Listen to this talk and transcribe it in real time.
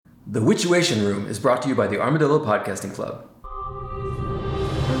The Witchuation Room is brought to you by the Armadillo Podcasting Club.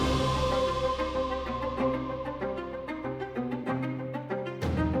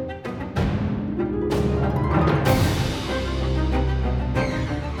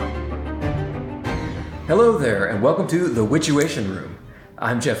 Hello there, and welcome to The Witchuation Room.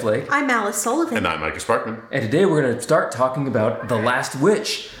 I'm Jeff Lake. I'm Alice Sullivan. And I'm Micah Sparkman. And today we're going to start talking about The Last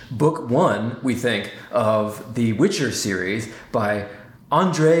Witch, book one, we think, of the Witcher series by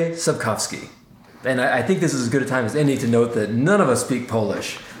Andrzej Sapkowski. And I think this is as good a time as any to note that none of us speak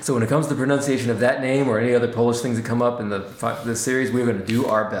Polish. So when it comes to the pronunciation of that name or any other Polish things that come up in this series, we're going to do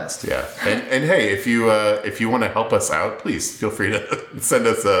our best. Yeah. And hey, if you want to help us out, please feel free to send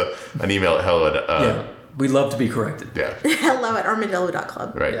us an email at hello at... Yeah, we'd love to be corrected. Yeah. Hello at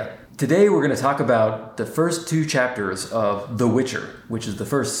armadillo.club. Right. Yeah. Today we're going to talk about the first two chapters of The Witcher, which is the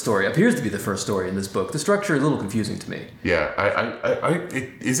first story, appears to be the first story in this book. The structure is a little confusing to me. Yeah.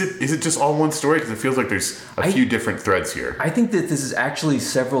 Is it just all one story? Because it feels like there's a few different threads here. I think that this is actually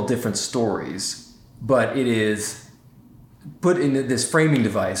several different stories, but it is put in this framing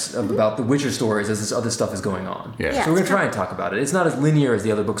device about the Witcher stories as this other stuff is going on. Yeah. So we're going to try and talk about it. It's not as linear as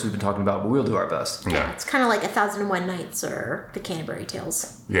the other books we've been talking about, but we'll do our best. Yeah. It's kind of like 1001 Nights or the Canterbury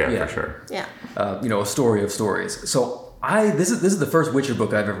Tales. Yeah, for sure. Yeah. A story of stories. So this is the first Witcher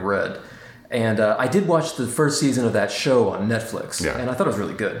book I've ever read. And I did watch the first season of that show on Netflix, and I thought it was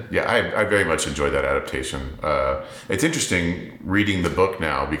really good. Yeah, I very much enjoyed that adaptation. It's interesting reading the book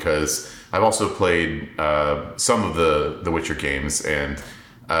now because I've also played some of the Witcher games, and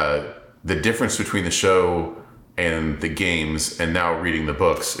the difference between the show and the games and now reading the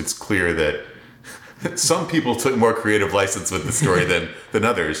books, it's clear that some people took more creative license with the story than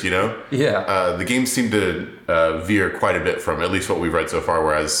others, you know? Yeah. The games seem to veer quite a bit from at least what we've read so far,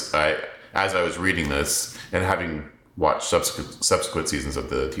 whereas as I was reading this and having watched subsequent seasons of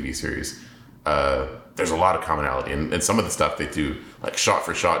the TV series, there's a lot of commonality. And some of the stuff they do, like shot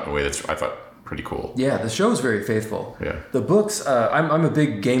for shot, in a way that's, I thought, pretty cool. Yeah, the show's very faithful. Yeah. The books, I'm a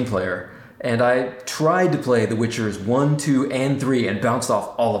big game player, and I tried to play The Witchers 1, 2, and 3 and bounced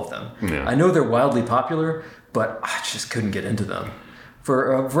off all of them. Yeah. I know they're wildly popular, but I just couldn't get into them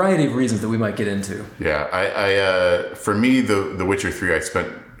for a variety of reasons that we might get into. Yeah, I for me, the Witcher 3 I spent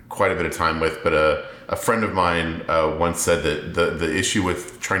quite a bit of time with, but a friend of mine once said that the issue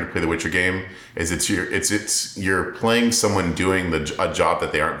with trying to play the Witcher game is you're playing someone doing a job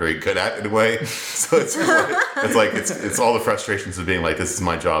that they aren't very good at in a way. So it's all the frustrations of being like, this is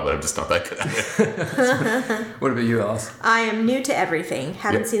my job, but I'm just not that good at it. What about you, Alice? I am new to everything.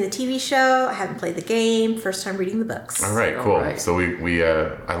 Haven't seen the TV show. I haven't played the game. First time reading the books. All right, cool. All right. So we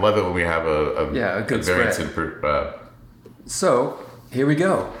I love it when we have a good variance spread. So here we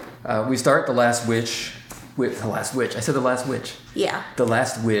go. We start The Last Witch with The Last Witch. I said The Last Witch. Yeah. The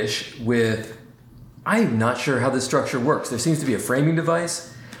Last Wish with... I'm not sure how this structure works. There seems to be a framing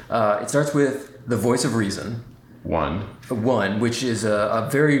device. It starts with the voice of reason. One, which is a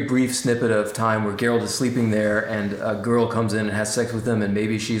very brief snippet of time where Geralt is sleeping there and a girl comes in and has sex with him, and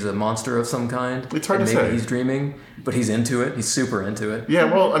maybe she's a monster of some kind. It's hard and to maybe say. He's dreaming, but he's into it. He's super into it. Yeah,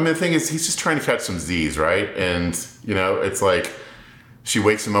 well, I mean, the thing is, he's just trying to catch some Z's, right? And, it's like... She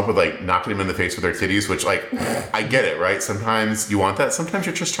wakes him up with, knocking him in the face with her titties, which, I get it, right? Sometimes you want that. Sometimes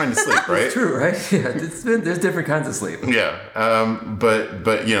you're just trying to sleep, right? It's true, right? Yeah, there's different kinds of sleep. Yeah. But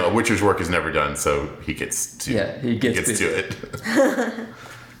a Witcher's work is never done, so he gets to, he gets to it.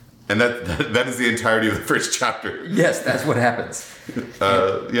 And that is the entirety of the first chapter. Yes, that's what happens.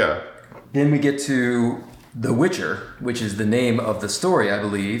 Yeah. Then we get to The Witcher, which is the name of the story, I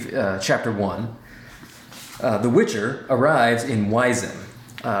believe, chapter 1. The Witcher arrives in Wyzim,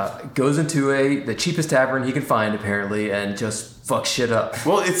 goes into the cheapest tavern he can find, apparently, and just fucks shit up.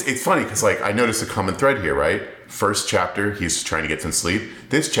 Well, it's funny, because, I noticed a common thread here, right? First chapter, he's just trying to get some sleep.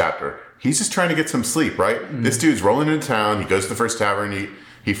 This chapter, he's just trying to get some sleep, right? Mm-hmm. This dude's rolling into town. He goes to the first tavern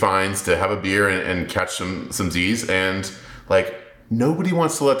he finds to have a beer and catch some Z's, and, nobody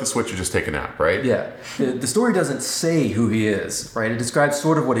wants to let this Witcher just take a nap, right? Yeah. The story doesn't say who he is, right? It describes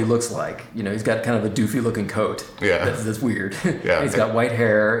sort of what he looks like. He's got kind of a doofy-looking coat. Yeah. That's weird. Yeah. He's got white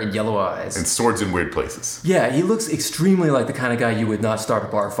hair and yellow eyes. And swords in weird places. Yeah, he looks extremely like the kind of guy you would not start a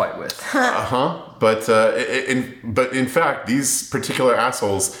bar fight with. Uh-huh. But in fact, these particular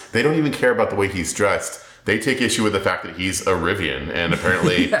assholes, they don't even care about the way he's dressed. They take issue with the fact that he's a Rivian, and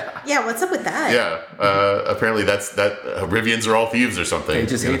apparently... Yeah, what's up with that? Yeah, apparently Rivians are all thieves or something. They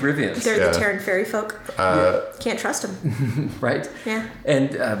just hate Rivians. They're the Terran fairy folk. Can't trust them. Right? Yeah.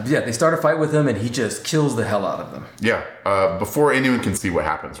 And, they start a fight with him, and he just kills the hell out of them. Yeah, before anyone can see what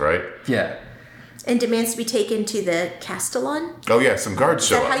happens, right? Yeah. And demands to be taken to the Castellan. Oh yeah, some guards Is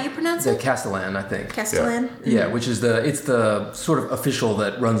show that up. how you pronounce The it? Castellan, I think. Castellan. Yeah, which is it's the sort of official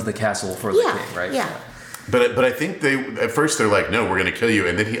that runs the castle for the Yeah. king, right? Yeah. But I think at first they're like, no, we're going to kill you,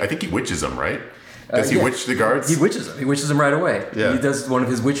 and then I think he witches them, right? Does he yeah. witch the guards? He witches them. He witches them right away. Yeah. He does one of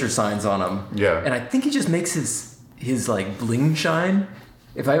his Witcher signs on them. Yeah. And I think he just makes his like bling shine.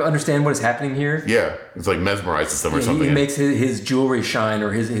 If I understand what is happening here. Yeah, it's like mesmerizes them or Yeah, something. he makes his jewelry shine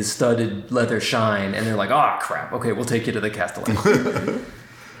or his studded leather shine, and they're like, "Oh crap! Okay, we'll take you to the Castellan."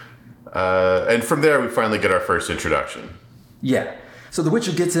 And from there, we finally get our first introduction. Yeah. So the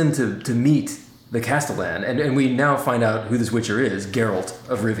Witcher gets in to meet the Castellan, and we now find out who this Witcher is, Geralt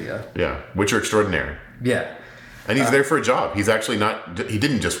of Rivia. Yeah, Witcher extraordinaire. Yeah. And he's there for a job. He's actually not. He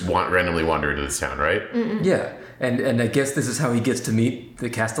didn't just randomly wander into this town, right? Yeah. And I guess this is how he gets to meet the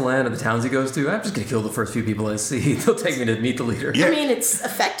Castellan and the towns he goes to. I'm just going to kill the first few people I see. They'll take me to meet the leader. Yeah. I mean, it's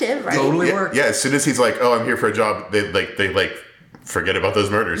effective, right? Totally Yeah, works. yeah. As soon as he's like, "Oh, I'm here for a job," they forget about those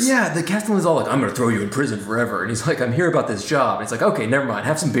murders. Yeah, the Castellan's all like, "I'm going to throw you in prison forever." And he's like, "I'm here about this job." And it's like, "Okay, never mind.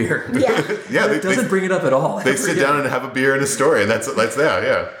 Have some beer." Yeah. Yeah, It doesn't bring it up at all. They sit down and have a beer and a story, and that's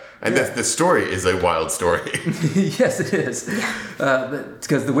yeah. And Yeah. the story is a wild story. Yes, it is.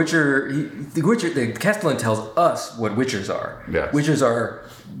 Because the Castellan tells us what Witchers are. Yes. Witchers are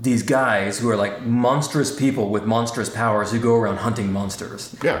these guys who are like monstrous people with monstrous powers who go around hunting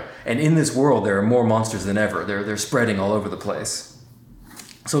monsters. Yeah. And in this world, there are more monsters than ever. They're spreading all over the place.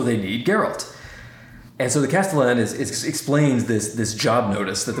 So they need Geralt. And so the Castellan explains this job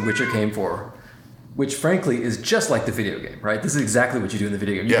notice that the Witcher came for, which frankly is just like the video game, right? This is exactly what you do in the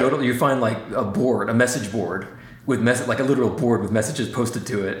video game. You Yeah. you find like a message board with like a literal board with messages posted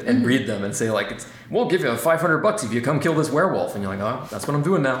to it, and read them and say like, "We'll give you $500 if you come kill this werewolf," and you're like, "Oh, that's what I'm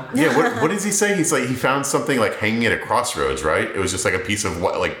doing now." Yeah, what does he say? He's like, he found something like hanging at a crossroads, right? It was just like a piece of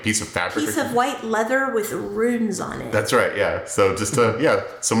fabric. Piece of white leather with runes on it. That's right. Yeah. So just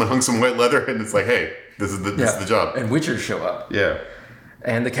someone hung some white leather, and it's like, hey, this is the job. And Witchers show up. Yeah.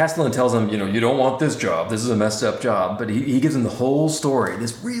 And the Castellan tells him, you don't want this job. This is a messed up job. But he gives him the whole story,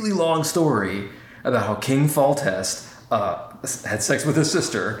 this really long story about how King Foltest had sex with his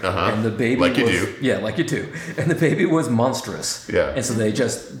sister, and the baby Like you was, do. Yeah, like you do. And the baby was monstrous. Yeah. And so they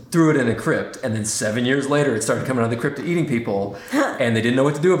just threw it in a crypt, and then 7 years later, it started coming out of the crypt eating people, and they didn't know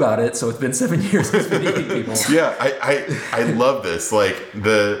what to do about it. So it's been 7 years it's been eating people. Yeah, I love this. Like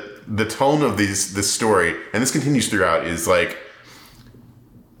the tone of this story, and this continues throughout, is like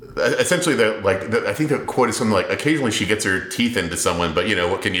essentially I think the quote is something like, occasionally she gets her teeth into someone, but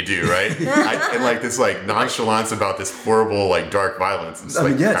what can you do, right? And like this like nonchalance about this horrible like dark violence. It's I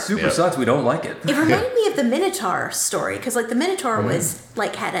mean, like, yeah, it crap me super up. sucks. We don't like it. It reminded me of the Minotaur story, because like the Minotaur was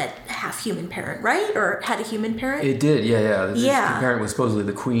like had a half human parent, right? Or had a human parent. It did, yeah. His Yeah. parent was supposedly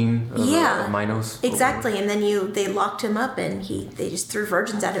the queen of, Yeah. of Minos. Exactly, and then they locked him up, and they just threw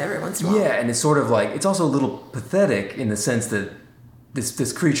virgins out of every once in a while. Yeah, and it's sort of like, it's also a little pathetic in the sense that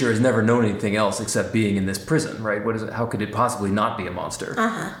this creature has never known anything else except being in this prison, right? What is it? How could it possibly not be a monster?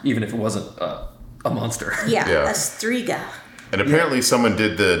 Even if it wasn't a monster. Yeah, Yeah. a striga. And apparently someone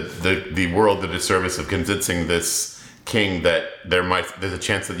did the world the disservice of convincing this king that there's a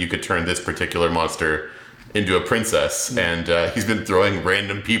chance that you could turn this particular monster into a princess, and he's been throwing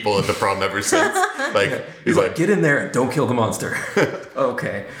random people at the problem ever since. Like He's like, get in there and don't kill the monster.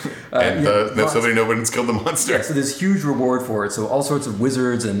 Okay. no one's killed the monster. Yeah, so there's huge reward for it. So all sorts of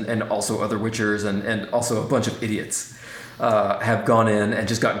wizards and also other witchers and also a bunch of idiots have gone in and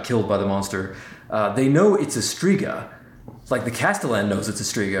just gotten killed by the monster. They know it's a striga. Like the Castellan knows it's a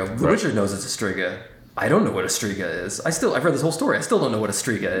striga. The Right. Witcher knows it's a striga. I don't know what a striga is. I've read this whole story. I still don't know what a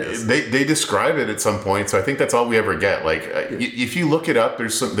striga is. They describe it at some point, so I think that's all we ever get. Like, if you look it up,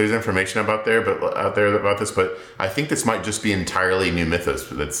 there's information out there about this, but I think this might just be entirely new mythos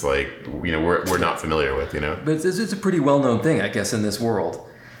that's like we're not familiar with. But it's a pretty well-known thing, I guess, in this world.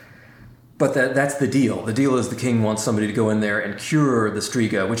 But that's the deal. The deal is the king wants somebody to go in there and cure the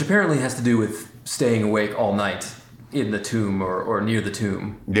striga, which apparently has to do with staying awake all night in the tomb or near the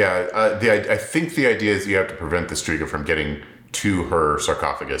tomb. Yeah, I think the idea is you have to prevent the Striga from getting to her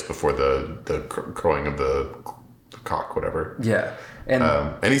sarcophagus before the crowing of the cock, whatever. Yeah, and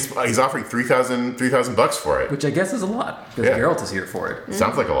he's offering $3,000 for it. which I guess is a lot because Yeah. Geralt is here for it.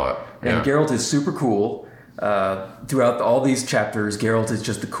 Sounds like a lot. And Yeah. Geralt is super cool. Throughout all these chapters, Geralt is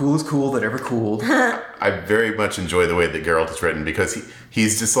just the coolest cool that ever cooled. I very much enjoy the way that Geralt is written because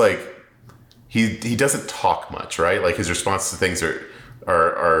he's just like he doesn't talk much, right? Like his response to things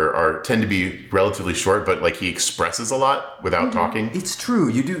are tend to be relatively short, but like he expresses a lot without talking. It's true.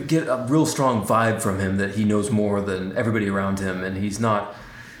 You do get a real strong vibe from him that he knows more than everybody around him, and he's not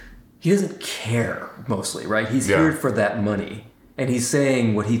he doesn't care mostly, right? He's Yeah. here for that money, and he's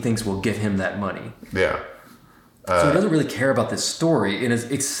saying what he thinks will get him that money. Yeah. So he doesn't really care about this story,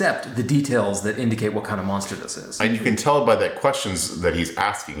 except the details that indicate what kind of monster this is. And you can tell by the questions that he's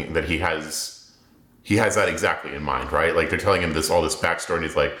asking that he has that exactly in mind, right? Like they're telling him all this backstory, and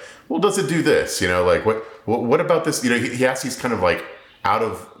he's like, "Well, does it do this? You know, like what about this?" You know, he asks these kind of like out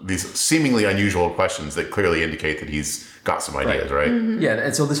of these seemingly unusual questions that clearly indicate that he's got some ideas, right? Yeah,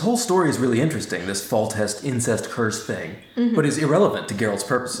 and so this whole story is really interesting, this fall test, incest, curse thing, but is irrelevant to Geralt's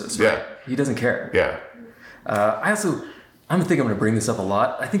purposes, right? Yeah. He doesn't care. Yeah. I'm think I'm going to bring this up a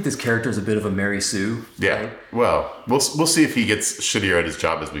lot. I think this character is a bit of a Mary Sue. Yeah. Right? Well, we'll see if he gets shittier at his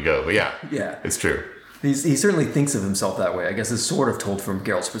job as we go. But yeah. Yeah. It's true. He certainly thinks of himself that way. I guess it's sort of told from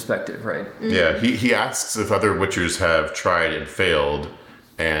Geralt's perspective, right? Yeah. He asks if other Witchers have tried and failed,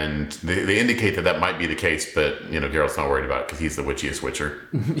 and they indicate that might be the case, but Geralt's not worried about it because he's the witchiest Witcher.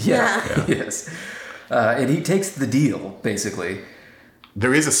 Yeah. Yes. And he takes the deal, basically.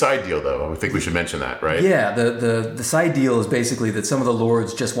 There is a side deal, though. I think we should mention that, right? Yeah, the side deal is basically that some of the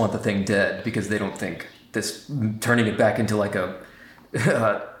lords just want the thing dead because they don't think this turning it back into like a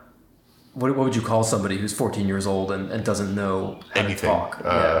what would you call somebody who's 14 years old and doesn't know how Anything. to talk?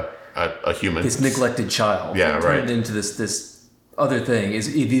 A human. This neglected child. Yeah, turn right. it into this other thing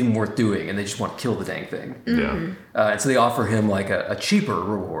is even worth doing, and they just want to kill the dang thing. Yeah. And so they offer him like a cheaper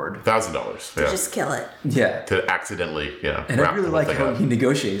reward. $1,000. Yeah. Just kill it. Yeah. To accidentally, And I wrap really the whole like thing how up. he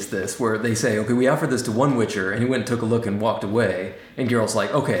negotiates this, where they say, okay, we offered this to one Witcher, and he went and took a look and walked away. And Geralt's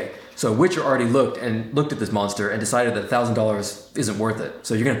like, okay, so Witcher already looked at this monster and decided that $1,000 isn't worth it.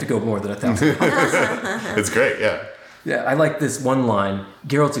 So you're going to have to go more than $1,000. It's great, yeah. Yeah, I like this one line.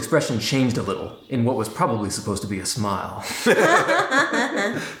 Geralt's expression changed a little in what was probably supposed to be a smile.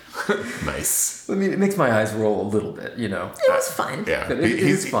 Nice. I mean, it makes my eyes roll a little bit, It was fun. Yeah. But it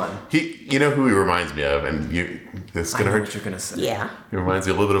is fun. You know who he reminds me of, and this is I going to know hurt what you're going to say. Yeah. He reminds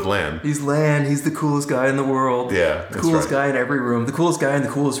me a little bit of Lan. He's Lan. He's the coolest guy in the world. Yeah, The that's coolest right. guy in every room. The coolest guy in the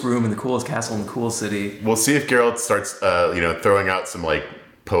coolest room in the coolest castle in the coolest city. We'll see if Geralt starts, throwing out some, like,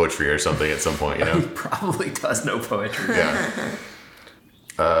 poetry or something at some point, He probably does know poetry. Yeah.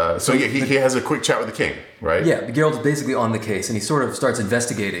 So he has a quick chat with the king, right? Yeah, Geralt is basically on the case, and he sort of starts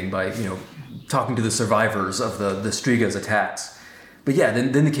investigating by, talking to the survivors of the Striga's attacks. But yeah,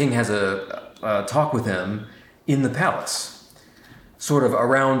 then the king has a talk with him in the palace, sort of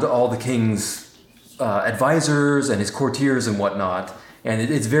around all the king's advisors and his courtiers and whatnot. And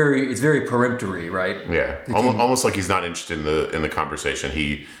it's very peremptory, right? Yeah. Almost like he's not interested in the conversation.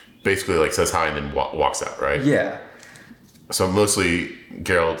 He basically like says hi and then walks out, right? Yeah. So mostly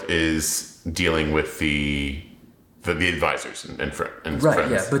Geralt is dealing with the advisors and friends. Right,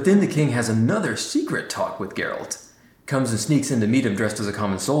 yeah. But then the king has another secret talk with Geralt. Comes and sneaks in to meet him dressed as a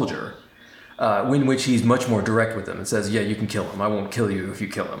common soldier. In which he's much more direct with him and says, yeah, you can kill him. I won't kill you if you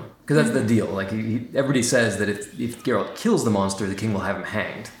kill him. Because that's the deal. Like, everybody says that if Geralt kills the monster, the king will have him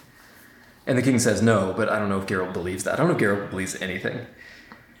hanged. And the king says no, but I don't know if Geralt believes that. I don't know if Geralt believes anything.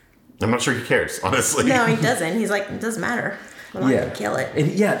 I'm not sure he cares, honestly. No, he doesn't. He's like, it doesn't matter. I'm not going to kill it.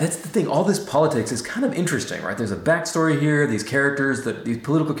 And yeah, that's the thing. All this politics is kind of interesting, right? There's a backstory here. These characters, these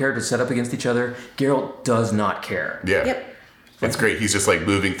political characters set up against each other. Geralt does not care. Yeah. Yep. It's great. He's just like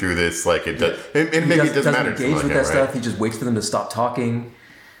moving through this, like it does. And maybe it doesn't matter to engage him, with like that right? stuff. He just waits for them to stop talking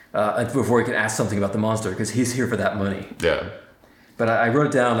before he can ask something about the monster because he's here for that money. Yeah. But I wrote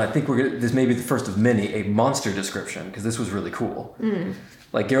it down. I think this may be the first of many, a monster description, because this was really cool.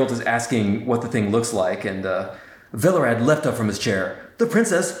 Like, Geralt is asking what the thing looks like, and Velerad leapt up from his chair. The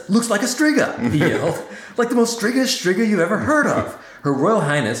princess looks like a Striga, he yelled. Like the most Striga-ish Striga you've ever heard of. Her Royal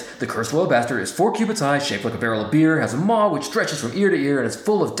Highness, the cursed royal bastard, is 4 cubits high, shaped like a barrel of beer, has a maw which stretches from ear to ear and is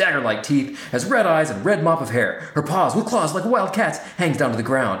full of dagger-like teeth, has red eyes and red mop of hair. Her paws, with claws like a wild cat's, hangs down to the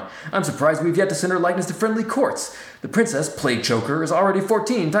ground. I'm surprised we've yet to send her likeness to friendly courts. The princess, plague choker, is already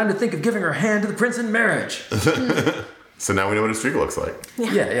 14. Time to think of giving her hand to the prince in marriage. So now we know what a Striga looks like.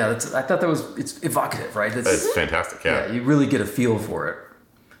 Yeah. I thought it's evocative, right? It's fantastic, yeah. Yeah, you really get a feel for it.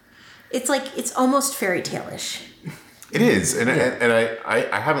 It's almost fairy tale-ish. It is, and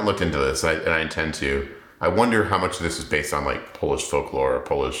I haven't looked into this, and I intend to. I wonder how much of this is based on like Polish folklore or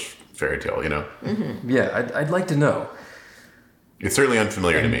Polish fairy tale. Yeah, I'd like to know. It's certainly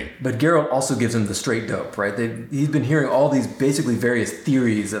unfamiliar to me. But Geralt also gives him the straight dope, right? He's been hearing all these basically various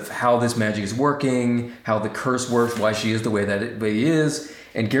theories of how this magic is working, how the curse works, why she is the way that he is,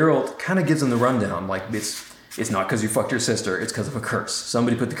 and Geralt kind of gives him the rundown, like it's not because you fucked your sister, it's because of a curse.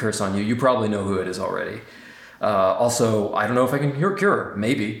 Somebody put the curse on you. You probably know who it is already. Also, I don't know if I can cure her.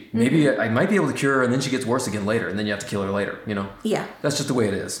 Maybe I might be able to cure her, and then she gets worse again later, and then you have to kill her later. Yeah. That's just the way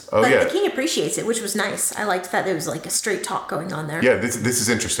it is. Oh, But yeah. the king appreciates it, which was nice. I liked that there was like a straight talk going on there. Yeah, this is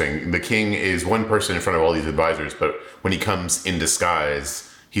interesting. The king is one person in front of all these advisors, but when he comes in disguise,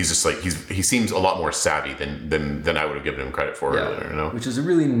 he's just like he seems a lot more savvy than I would have given him credit for earlier. You know, Which is a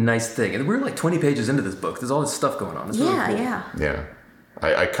really nice thing. And we're like 20 pages into this book. There's all this stuff going on. It's really cool. Yeah.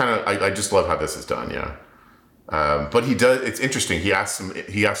 I just love how this is done. Yeah. But he does. It's interesting. He asks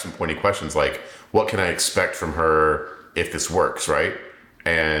some pointy questions like, "What can I expect from her if this works?" Right?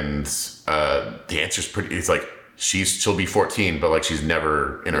 And the answer's pretty. It's like she'll be 14, but like she's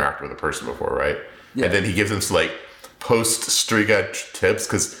never interacted with a person before, right? Yeah. And then he gives them some like post Striga tips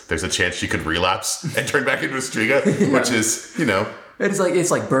because there's a chance she could relapse and turn back into a Striga, which is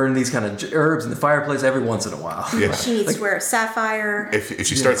It's like burn these kind of herbs in the fireplace every once in a while. Yeah. She needs to wear a sapphire. If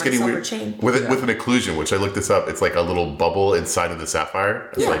she starts getting silver weird chain. with an occlusion, which I looked this up, it's like a little bubble inside of the sapphire.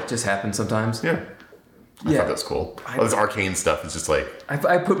 It's Like just happens sometimes. I thought that's cool. All this arcane stuff is just like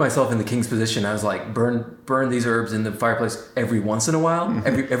I put myself in the king's position. I was like, burn these herbs in the fireplace every once in a while.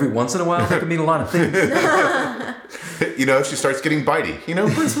 Every once in a while, that could mean a lot of things. if she starts getting bitey,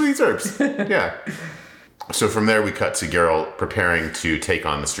 burn some of these herbs. Yeah. So from there we cut to Geralt preparing to take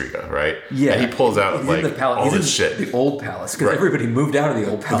on the Striga, right? Yeah. And he pulls out He's like in the palace. all He's this in shit. The old palace because Right. everybody moved out of the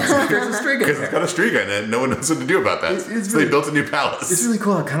old palace. There's a Striga Because there. it's got a Striga in it, and no one knows what to do about that. It's So they really- built a new palace. It's really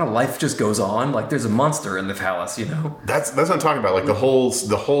cool how kind of life just goes on. Like there's a monster in the palace, That's what I'm talking about. Like the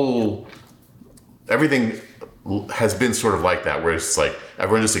whole everything has been sort of like that, where it's like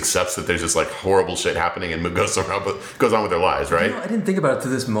everyone just accepts that there's just like horrible shit happening and goes on with their lives, right? I didn't think about it to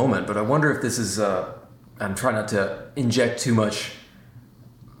this moment, but I wonder if this is. I'm trying not to inject too much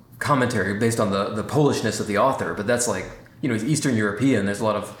commentary based on the Polishness of the author, but that's like he's Eastern European. There's a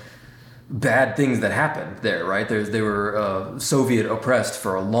lot of bad things that happened there, right? They were Soviet oppressed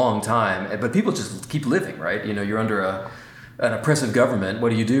for a long time, but people just keep living, right? You're under an oppressive government. What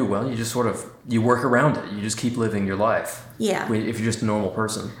do? Well, you just you work around it. You just keep living your life. Yeah. If you're just a normal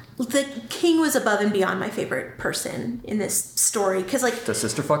person. The king was above and beyond my favorite person in this story because, like, The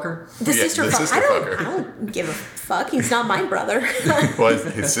sister fucker? the sister the fuck. sister I fucker. don't give a fuck. He's not my brother. Well,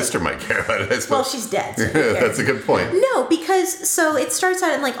 his sister might care about it. I suppose. Well, she's dead. So who cares? That's a good point. No, because so it starts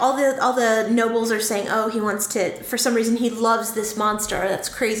out and like all the nobles are saying, oh, he wants to, for some reason he loves this monster. That's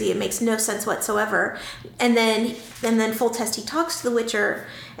crazy. It makes no sense whatsoever. And then full test he talks to the Witcher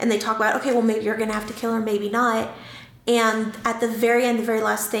and they talk about, okay, well maybe you're gonna have to kill her, maybe not. And at the very end, the very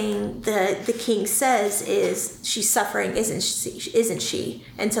last thing the king says is, she's suffering, isn't she?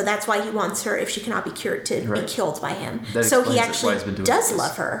 And so that's why he wants her, if she cannot be cured, to be killed by him. That So he explains why actually he's been doing does this.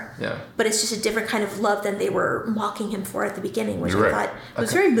 love her. Yeah. But it's just a different kind of love than they were mocking him for at the beginning, which You're I right. thought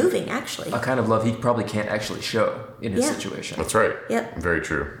was very moving, actually. A kind of love he probably can't actually show in his Yeah. situation. That's right. Yep. Very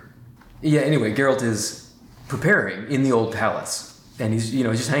true. Yeah, anyway, Geralt is preparing in the old palace. And he's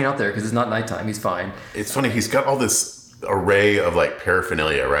just hanging out there because it's not nighttime. He's fine. It's funny. He's got all this array of like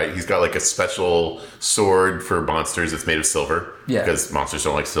paraphernalia, right? He's got like a special sword for monsters that's made of silver. Yeah. Because monsters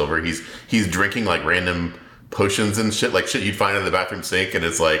don't like silver. He's drinking like random potions and shit, like shit you'd find in the bathroom sink, and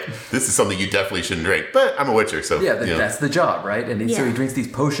it's like, this is something you definitely shouldn't drink. But I'm a Witcher, so Yeah, that's the job, right? And so he Yeah. drinks these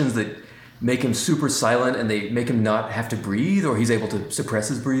potions that make him super silent and they make him not have to breathe, or he's able to suppress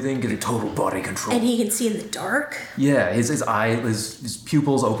his breathing, get a total body control. And he can see in the dark. Yeah, his eye, his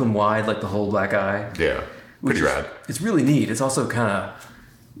pupils open wide like the whole black eye. yeah, which pretty is- rad. It's really neat. It's also kind of,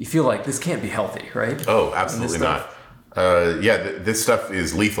 you feel like this can't be healthy, right? Oh, absolutely And this not. This stuff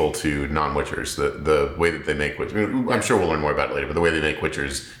is lethal to non-Witchers. The way that they make Witchers, I'm sure we'll learn more about it later, but the way they make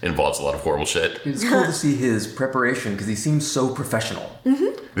Witchers involves a lot of horrible shit. It's cool to see his preparation because he seems so professional.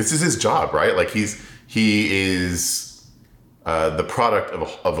 This is his job, right? Like he is the product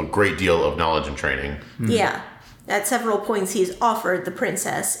of a great deal of knowledge and training. Yeah. At several points, he's offered the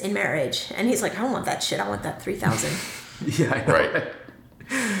princess in marriage. And he's like, I don't want that shit. I want that 3,000. Yeah, I know. Right.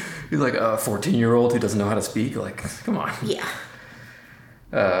 He's like a 14-year-old who doesn't know how to speak. Like, come on. Yeah.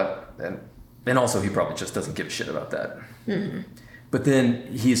 And also, he probably just doesn't give a shit about that. But then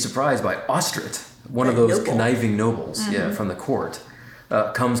he is surprised by Ostrit, one of The those noble. conniving nobles, from the court,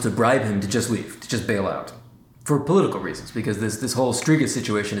 comes to bribe him to just leave, to just bail out, for political reasons, because this whole Striga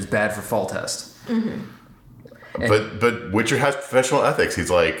situation is bad for Foltest. But Witcher has professional ethics. He's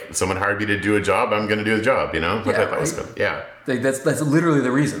like, someone hired me to do a job, I'm going to do the job, you know? Yeah, That was right. good. Yeah. Like, that's literally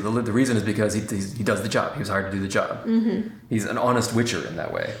the reason. The reason is because he does the job. He was hired to do the job. He's an honest Witcher in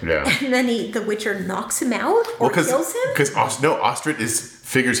that way. Yeah. And then the Witcher knocks him out or kills him. Because Ostrit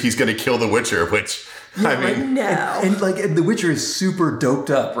figures he's going to kill the Witcher, which I mean, No. And the Witcher is super doped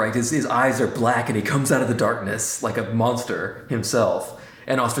up, right? His eyes are black and he comes out of the darkness like a monster himself.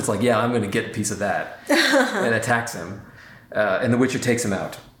 And Ostrit's like, yeah, I'm going to get a piece of that. And attacks him. And the Witcher takes him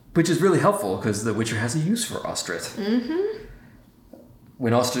out. Which is really helpful because the Witcher has a use for Ostrit. Mm-hmm.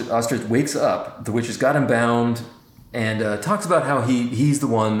 When Ostrit wakes up, the Witcher's got him bound and talks about how he's the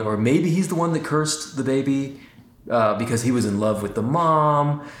one, or maybe he's the one that cursed the baby because he was in love with the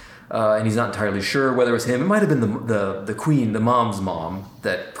mom. And he's not entirely sure whether it was him. It might have been the queen, the mom's mom,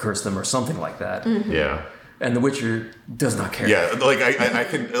 that cursed them or something like that. Mm-hmm. Yeah. And the Witcher does not care. Yeah, like I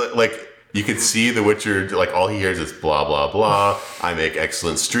can like you can see the Witcher, like all he hears is blah blah blah. I make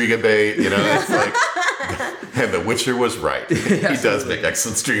excellent Striga bait, you know. It's like, and the Witcher was right. He does make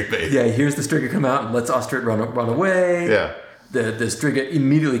excellent Striga bait. Yeah, he hears the Striga come out and lets Ostrit run away. Yeah. The Striga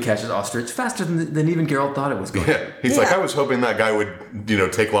immediately catches Ostrit faster than even Geralt thought it was going to. Yeah. He's like, I was hoping that guy would,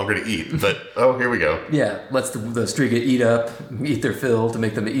 take longer to eat, but oh, here we go. Yeah, lets the Striga eat their fill to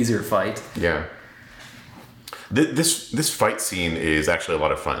make them an easier fight. Yeah. This fight scene is actually a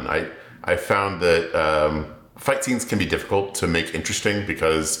lot of fun. I found that fight scenes can be difficult to make interesting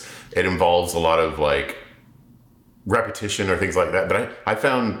because it involves a lot of like repetition or things like that. But I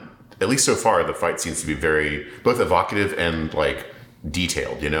found, at least so far, the fight scenes to be very both evocative and like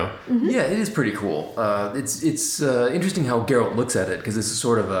detailed. Mm-hmm. Yeah, it is pretty cool. It's interesting how Geralt looks at it because this is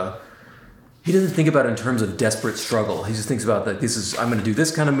sort of he doesn't think about it in terms of desperate struggle. He just thinks about that. I'm going to do this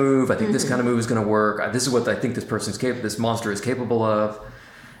kind of move. I think this kind of move is going to work. This is what I think this monster is capable of,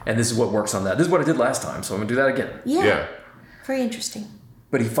 and this is what works on that. This is what I did last time, so I'm going to do that again. Yeah. Very interesting.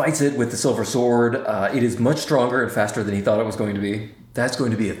 But he fights it with the silver sword. It is much stronger and faster than he thought it was going to be. That's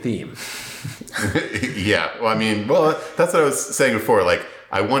going to be a theme. Yeah. Well, that's what I was saying before. Like,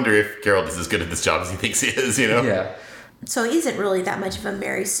 I wonder if Geralt is as good at this job as he thinks he is. Yeah. So he isn't really that much of a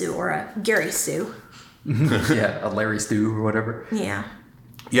Mary Sue or a Gary Sue. Yeah, a Larry Stew or whatever. Yeah.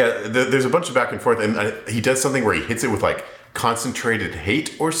 Yeah, there's a bunch of back and forth, and he does something where he hits it with like concentrated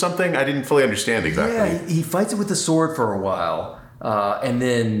hate or something. I didn't fully understand exactly. Yeah, he fights it with the sword for a while, and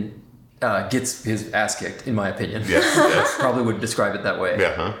then gets his ass kicked, in my opinion. Yes. Probably would describe it that way.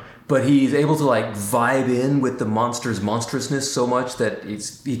 Yeah, huh? But he's able to like vibe in with the monster's monstrousness so much that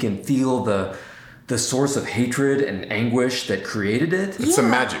he can feel the source of hatred and anguish that created it. It's some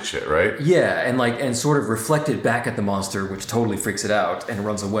magic shit, right? Yeah, and sort of reflect it back at the monster, which totally freaks it out and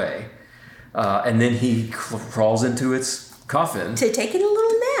runs away. And then he crawls into its coffin To take it a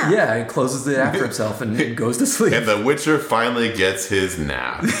little nap. Yeah, he closes it after himself and goes to sleep. And the Witcher finally gets his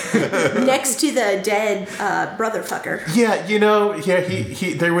nap. Next to the dead brother fucker. Yeah,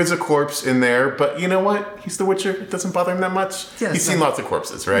 he there was a corpse in there, but you know what? He's the Witcher. It doesn't bother him that much. Yeah, he's seen lots of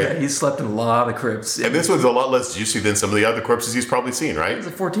corpses, right? Yeah, he's slept in a lot of crypts. And this one's a lot less juicy than some of the other corpses he's probably seen, right? It's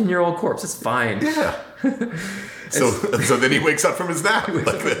a 14-year-old corpse. It's fine. Yeah. So then he wakes up from his nap.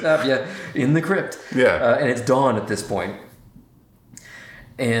 Yeah, in the crypt. Yeah. And it's dawn at this point.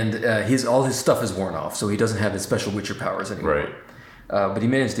 And all his stuff is worn off, so he doesn't have his special Witcher powers anymore. Right. But he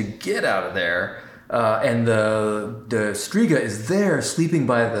managed to get out of there. And the Striga is there sleeping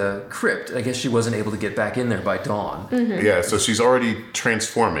by the crypt. I guess she wasn't able to get back in there by dawn. Mm-hmm. Yeah, so she's already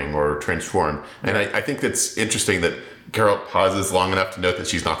transforming or transformed. And I think that's interesting that Geralt pauses long enough to note that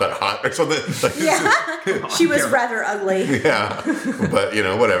she's not that hot or something. Yeah, she was rather ugly. Yeah, but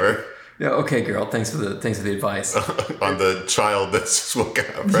whatever. Yeah, okay, Geralt. Thanks for the advice. On the child that's just woken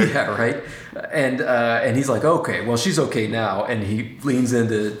up, right? Yeah, right. And he's like, okay, well, she's okay now. And he leans in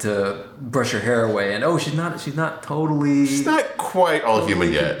to brush her hair away, and she's not totally. She's not quite all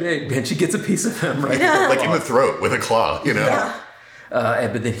human yet. Big, and she gets a piece of him right, like in the throat with a claw, Yeah.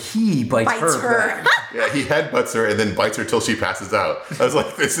 But then he bites her. Back. Yeah, he headbutts her and then bites her till she passes out. I was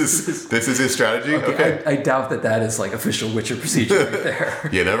like, this is his strategy? Okay. I doubt that is like official Witcher procedure right there.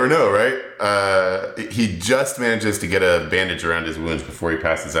 You never know, right? He just manages to get a bandage around his wounds before he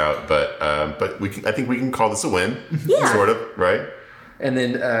passes out, but I think we can call this a win. Yeah. Sort of, right? And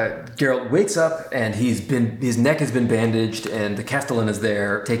then Geralt wakes up and his neck has been bandaged and the Castellan is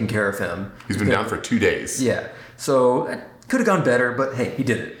there taking care of him. He's been down for 2 days. Yeah. So could have gone better, but hey, he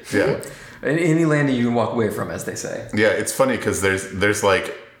did it. Yeah. And any landing you can walk away from, as they say. Yeah, it's funny because there's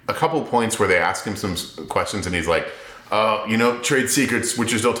like a couple points where they ask him some questions and he's like, trade secrets,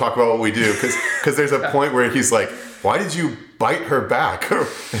 Witchers don't talk about what we do. Because there's a point where he's like, why did you bite her back? And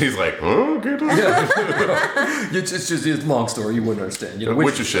he's like, okay. It's just a long story. You wouldn't understand.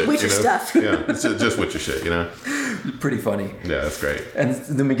 Witcher shit. Witcher stuff. Yeah, it's just Witcher shit, Pretty funny. Yeah, that's great. And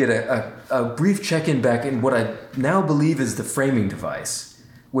then we get a brief check-in back in what I now believe is the framing device.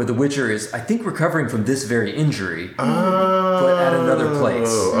 where the Witcher is, I think, recovering from this very injury, but at another place.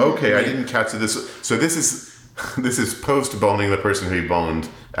 Oh, okay. I didn't catch this. So this is post boning the person who he boned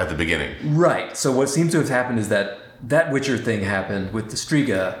at the beginning. Right. So what seems to have happened is that Witcher thing happened with the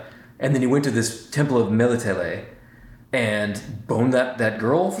Striga, and then he went to this temple of Melitele and boned that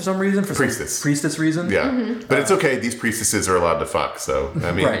girl for some reason, for Priestess. some priestess reason. Yeah, but it's okay. These priestesses are allowed to fuck. So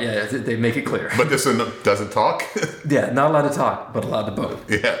I mean, Right. Yeah. They make it clear. But this one doesn't talk. Yeah. Not allowed to talk, but allowed to bone.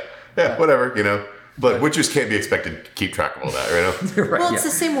 Yeah. Whatever. But Witchers can't be expected to keep track of all that, right? Right. Well, yeah. it's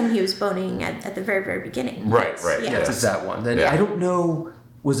the same woman he was boning at the very, very beginning. Right. Yeah. Yeah, it's that one. Then Yeah. I don't know.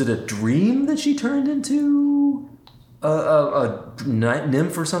 Was it a dream that she turned into a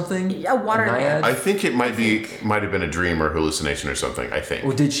nymph or something? A water naiad? I think it might have been a dream or hallucination or something. I think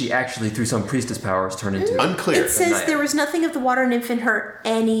Or did she actually, through some priestess powers, turn into? unclear. It says naiad. there was nothing of the water nymph in her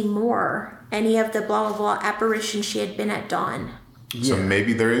anymore. Any of the blah, blah, blah apparition she had been at dawn. So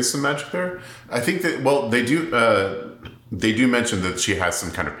maybe there is some magic there. I think that they do mention that she has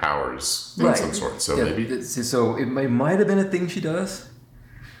some kind of powers of some sort. So Yeah, maybe So it might have been a thing she does.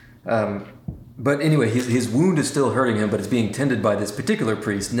 But anyway, his wound is still hurting him, but it's being tended by this particular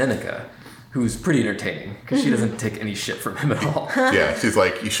priest, Nenica, who's pretty entertaining because she doesn't take any shit from him at all. yeah. She's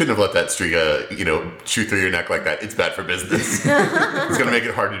like, you shouldn't have let that Striga, shoot through your neck like that. It's bad for business. It's gonna make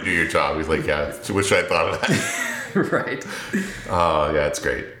it hard to do your job. He's like, yeah. Wish I had thought of that. Right. Oh, yeah, it's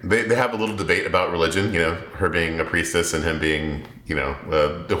great. They have a little debate about religion, her being a priestess and him being,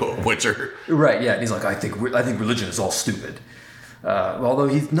 a witcher. Right. Yeah. And he's like, I think religion is all stupid. Although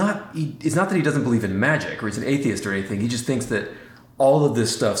it's not that he doesn't believe in magic or he's an atheist or anything. He just thinks that all of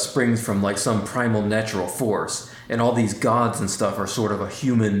this stuff springs from like some primal natural force, and all these gods and stuff are sort of a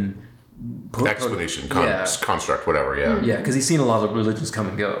human Explanation, construct, whatever, yeah. Yeah, because he's seen a lot of religions come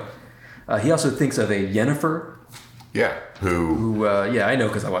and go. He also thinks of a Yennefer, Yeah, who, I know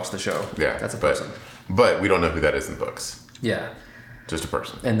because I watched the show. yeah. That's a person. But we don't know who that is in books. Yeah. Just a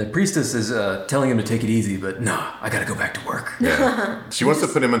person. And the priestess is telling him to take it easy, but no, I gotta go back to work. Yeah. She wants to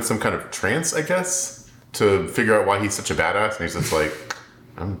put him in some kind of trance, I guess, to figure out why he's such a badass. And he's just like,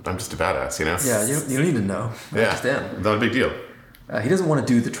 I'm just a badass, Yeah, you don't need to know. I Yeah, understand. not a big deal. He doesn't want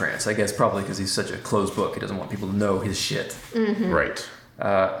to do the trance, I guess, probably because he's such a closed book. He doesn't want people to know his shit. Right.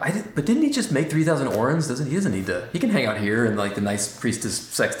 But didn't he just make 3,000 orans? He doesn't need to. He can hang out here in like the nice priestess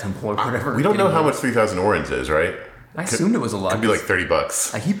sex temple or whatever. We don't know how much 3,000 orans is, right? I assumed it was a lot. Could be like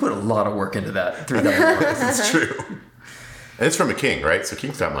 $30. He put a lot of work into that 3,000 orans. That's true. And it's from a king, right? So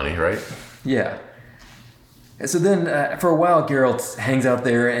king's got money, right? Yeah. And so then, for a while, Geralt hangs out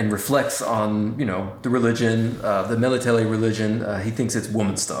there and reflects on, the religion, the Melitele religion. He thinks it's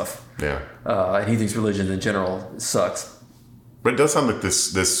woman stuff. Yeah. And he thinks religion in general sucks. But it does sound like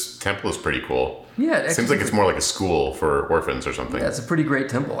this temple is pretty cool. Yeah. It seems like it's more like a school for orphans or something. Yeah, it's a pretty great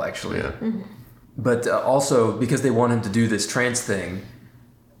temple, actually. Yeah. But also, because they want him to do this trance thing,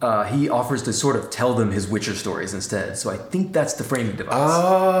 he offers to sort of tell them his Witcher stories instead. So I think that's the framing device.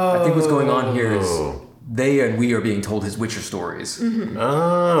 Oh. I think what's going on here is they and we are being told his Witcher stories.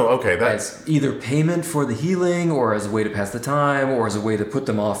 Oh, okay. As either payment for the healing, or as a way to pass the time, or as a way to put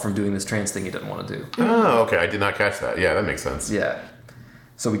them off from doing this trance thing he doesn't want to do. Oh, okay. I did not catch that. Yeah, that makes sense. Yeah.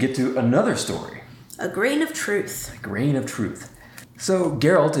 So we get to another story. A grain of truth. Grain of truth. So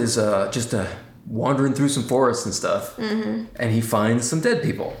Geralt is just wandering through some forests and stuff, and he finds some dead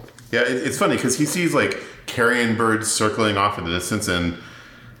people. Yeah, it's funny because he sees like carrion birds circling off in the distance, and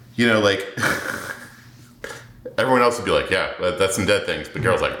like everyone else would be like, "Yeah, that's some dead things," but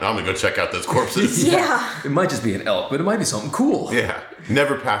Geralt's like, "No, I'm gonna go check out those corpses." Yeah. It might just be an elk, but it might be something cool. Yeah,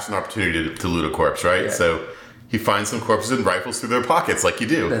 never pass an opportunity to loot a corpse, right? Yeah. So he finds some corpses and rifles through their pockets, like you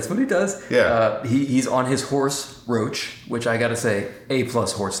do. That's what he does. Yeah. He's on his horse, Roach, which I gotta say, A+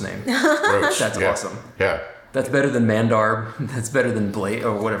 horse name. Roach. That's Yeah. awesome. Yeah. That's better than Mandarb. That's better than Blade,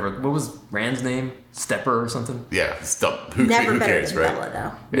 or whatever. What was Rand's name? Stepper or something? Yeah. It's dumb. Who Never better cares, than right?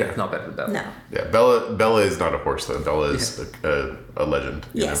 Bella, Yeah, it's not better than Bella. though. No. Yeah. Bella is not a horse though. Bella is a legend.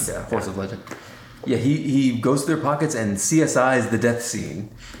 you Yes. know? Yeah, horse of legend. Yeah, he goes to their pockets and CSIs the death scene.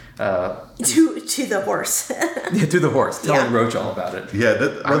 To the horse. Yeah, to the horse, telling Yeah. Roach all about it. Yeah.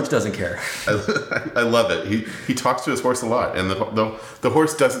 Roach doesn't care. I love it. He talks to his horse a lot, and the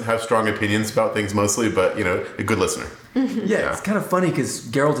horse doesn't have strong opinions about things mostly, but a good listener. Yeah, it's kind of funny because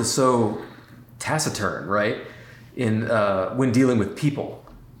Geralt is so taciturn, right? In when dealing with people,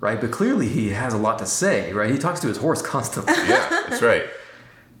 right? But clearly he has a lot to say, right? He talks to his horse constantly. Yeah, that's right.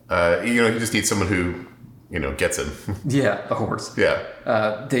 He just needs someone who gets him. Yeah, a horse. Yeah.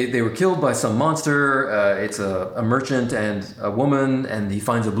 They were killed by some monster. It's a merchant and a woman, and he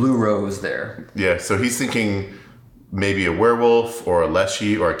finds a blue rose there. Yeah, so he's thinking maybe a werewolf or a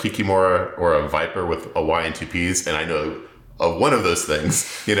leshy or a kikimora or a viper with a Y and two P's, and I know of one of those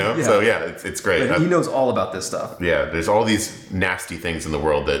things, you know? Yeah. So yeah, it's great. Like, he knows all about this stuff. Yeah, there's all these nasty things in the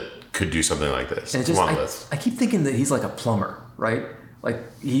world that could do something like this. And It's one list. I keep thinking that he's like a plumber, right? Like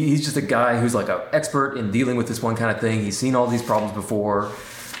he's just a guy who's like an expert in dealing with this one kind of thing. He's seen all these problems before.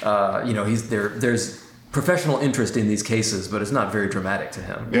 He's there. There's professional interest in these cases, but it's not very dramatic to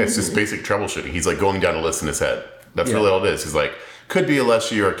him. Yeah, it's just basic troubleshooting. He's like going down a list in his head. That's Yeah. really all it is. He's like, could be a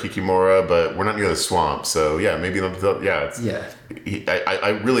leshy or a kikimora, but we're not near the swamp, so yeah, maybe Yeah.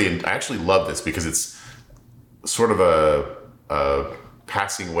 I actually love this because it's sort of a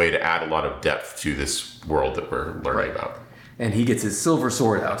passing way to add a lot of depth to this world that we're learning about. And he gets his silver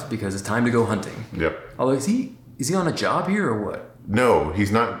sword out because it's time to go hunting. Yep. Although is he on a job here or what? No,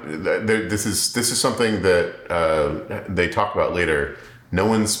 he's not. This is something that they talk about later. No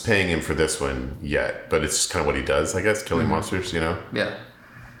one's paying him for this one yet, but it's just kind of what he does, I guess, killing monsters, you know? Yeah.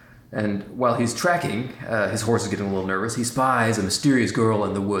 And while he's tracking, his horse is getting a little nervous. He spies a mysterious girl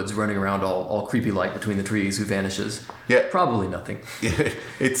in the woods running around all creepy-like between the trees who vanishes. Yeah. Probably nothing.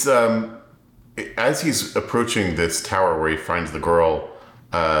 It's as he's approaching this tower where he finds the girl,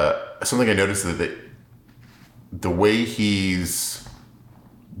 something I noticed is that the way he's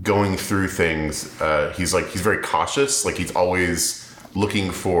going through things, he's very cautious. Like he's always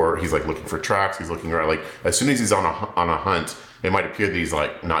looking for tracks. He's looking around. Like as soon as he's on a hunt, it might appear that he's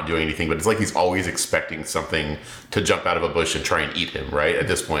like not doing anything, but it's like he's always expecting something to jump out of a bush and try and eat him. Right at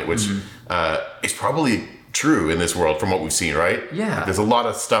this point, which is probably true in this world from what we've seen. Right? Yeah. There's a lot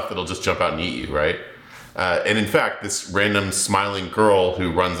of stuff that'll just jump out and eat you. Right? And in fact, this random smiling girl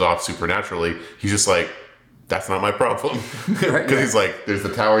who runs off supernaturally, he's just like, that's not my problem. Because he's like, there's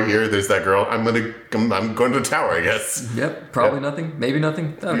the tower here, there's that girl. I'm going to the tower, I guess. Yep, probably nothing, maybe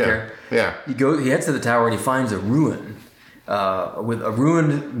nothing. I don't care. Yeah. He heads to the tower and he finds a ruin, with a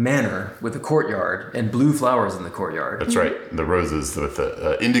ruined manor with a courtyard and blue flowers in the courtyard. That's right. The roses with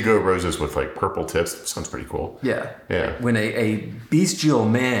the indigo roses with like purple tips. Sounds pretty cool. Yeah. Yeah. When a bestial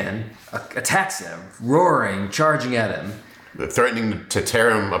man attacks him, roaring, charging at him. Threatening to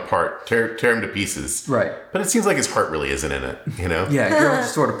tear him apart, tear him to pieces. Right. But it seems like his heart really isn't in it, you know? Yeah, Geralt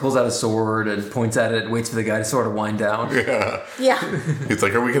just sort of pulls out his sword and points at it and waits for the guy to sort of wind down. Yeah. He's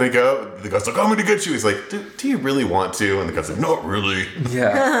like, are we going to go? The guy's like, I'm going to get you. He's like, do you really want to? And the guy's like, not really.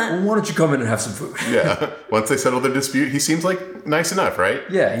 Yeah. Well, why don't you come in and have some food? Yeah. Once they settle their dispute, he seems like nice enough, right?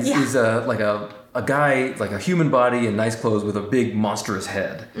 Yeah, he's like a guy, like a human body in nice clothes with a big monstrous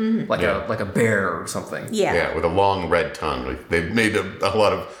head, like a bear or something. Yeah. Yeah, with a long red tongue. Like they've made a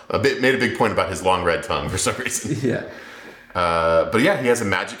big point about his long red tongue for some reason. Yeah. But yeah, he has a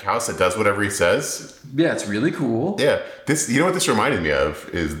magic house that does whatever he says. Yeah, it's really cool. Yeah, you know what this reminded me of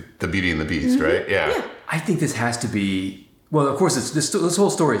is the Beauty and the Beast, right? Yeah. I think this has to be. Well, of course, this whole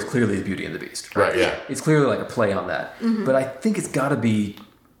story is clearly the Beauty and the Beast, right? Right. Yeah. It's clearly like a play on that, but I think it's got to be.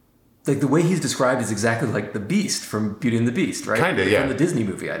 Like the way he's described is exactly like the Beast from Beauty and the Beast, right? Kinda, yeah. From the Disney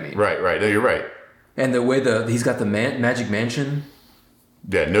movie, I mean. Right. No, you're right. And the way he's got the magic mansion.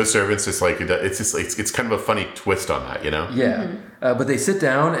 Yeah, no servants. Just like it's kind of a funny twist on that, you know? Yeah, but they sit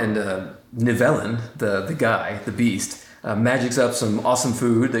down and Nivellen, the guy, the Beast, magics up some awesome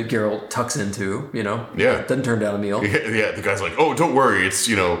food that Geralt tucks into. You know. Yeah. Doesn't turn down a meal. Yeah. The guy's like, oh, don't worry. It's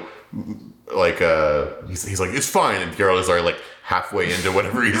like he's like, it's fine, and Geralt is already like halfway into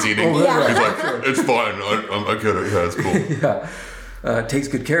whatever he's eating. Oh, that's He's right. like, it's fine. I get it. Yeah, it's cool. Yeah. Takes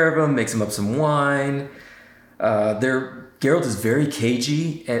good care of him, makes him up some wine. Geralt is very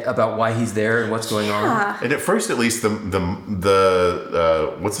cagey about why he's there and what's going on. And at first, at least, the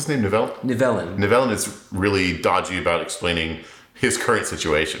what's his name, Nivellen. Nivellen is really dodgy about explaining his current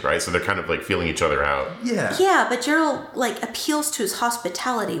situation, right? So they're kind of like feeling each other out. Yeah. Yeah, but Geralt like appeals to his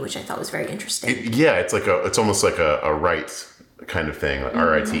hospitality, which I thought was very interesting. It's almost like a right kind of thing, like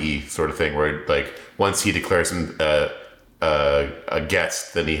RITE sort of thing, where like once he declares him a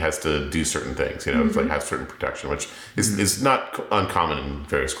guest, then he has to do certain things, you know, it's like have certain protection, which is not uncommon in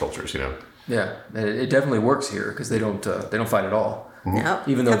various cultures, you know. Yeah, and it definitely works here because they don't fight at all. No,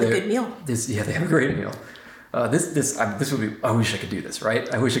 Even though have a they good meal. they have a great meal. This would be. I wish I could do this,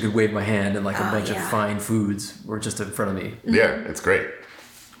 right? I wish I could wave my hand and like a bunch of fine foods were just in front of me. Yeah, it's great.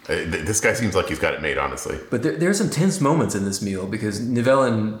 This guy seems like he's got it made, honestly. But there are some tense moments in this meal because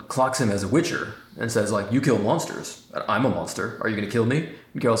Nivellen clocks him as a witcher and says, like, you kill monsters. I'm a monster. Are you going to kill me?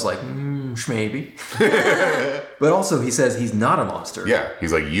 And Geralt's like, maybe. But also he says he's not a monster. Yeah,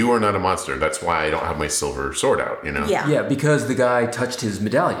 he's like, you are not a monster. That's why I don't have my silver sword out, you know? Yeah. Yeah, because the guy touched his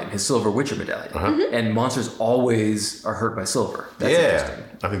medallion, his silver witcher medallion. And monsters always are hurt by silver. That's interesting.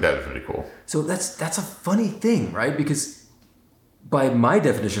 I think that's pretty cool. So that's a funny thing, right? Because by my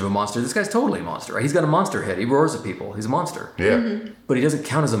definition of a monster, this guy's totally a monster, right? He's got a monster head. He roars at people. He's a monster. Yeah. But he doesn't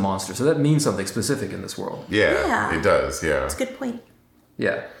count as a monster, so that means something specific in this world. Yeah, it does, yeah. That's a good point.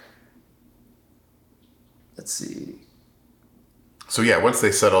 Yeah. Let's see. So yeah, once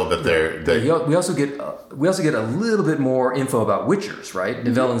they settle that We also get a little bit more info about witchers, right?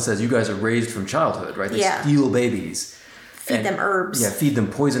 Nivellen says you guys are raised from childhood, right? They steal babies. Feed them herbs. Yeah, feed them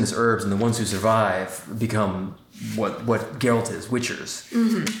poisonous herbs, and the ones who survive become what Geralt is, witchers.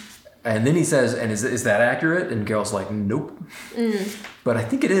 And then he says, and is that accurate? And Geralt's like, nope. But I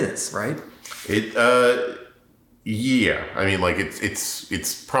think it is, right? Yeah. I mean, like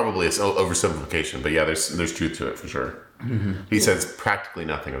it's probably an oversimplification, but yeah, there's truth to it for sure. He says practically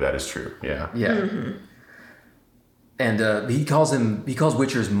nothing of that is true. Yeah. Yeah. And he calls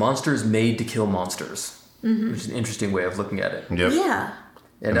witchers monsters made to kill monsters, which is an interesting way of looking at it. Yep. Yeah.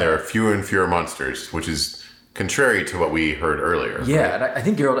 And there are fewer and fewer monsters, which is contrary to what we heard earlier. Yeah, right? and I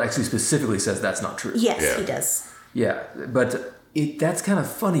think Geralt actually specifically says that's not true. Yes, he does. Yeah, but that's kind of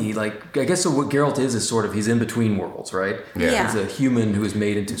funny. Like, I guess so what Geralt is sort of, he's in between worlds, right? Yeah. He's a human who is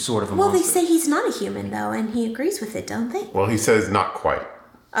made into sort of a Well, monster. they say he's not a human, though, and he agrees with it, don't they? Well, he says not quite.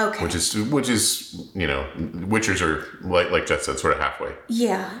 Okay. Which is witchers are like Jess said, sort of halfway.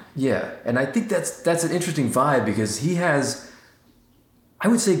 Yeah. Yeah, and I think that's an interesting vibe because he has... I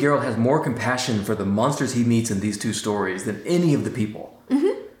would say Geralt has more compassion for the monsters he meets in these two stories than any of the people. I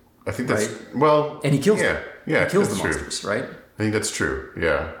think that's... Right? Well... And he kills them. Yeah, he kills the true. monsters, right? I think that's true.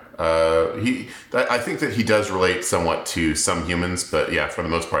 Yeah. I think that he does relate somewhat to some humans, but yeah, for the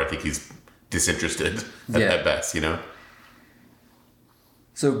most part, I think he's disinterested at best, you know?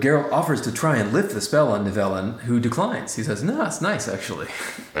 So Geralt offers to try and lift the spell on Nivellen, who declines. He says, no, it's nice, actually.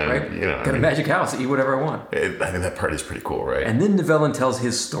 Right? Got a magic house, eat whatever I want. I think that part is pretty cool, right? And then Nivellen tells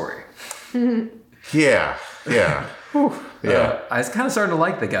his story. Yeah. Yeah. I was kind of starting to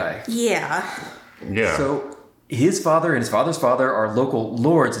like the guy. Yeah. Yeah. So his father and his father's father are local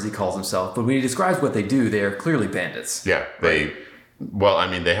lords, as he calls himself, but when he describes what they do, they are clearly bandits. Yeah, they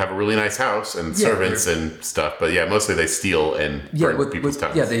have a really nice house and servants and stuff, but yeah, mostly they steal and burn people's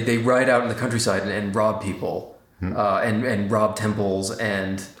towns. Yeah, they ride out in the countryside and rob people, and rob temples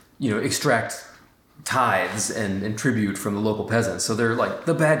and extract tithes and tribute from the local peasants. So they're like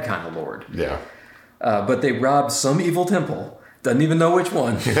the bad kind of lord. Yeah. But they robbed some evil temple. Doesn't even know which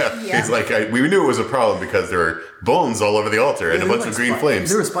one. Yeah. He's like, we knew it was a problem because there were bones all over the altar and a bunch of green flames.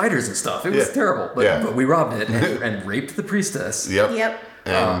 There were spiders and stuff. It was terrible. But we robbed it and raped the priestess. Yep.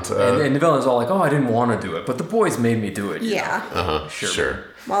 And Nivellen's all like, I didn't want to do it, but the boys made me do it. Yeah. Sure.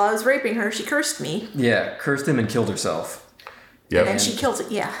 While I was raping her, she cursed me. Yeah, cursed him and killed herself. Yep. And she killed it.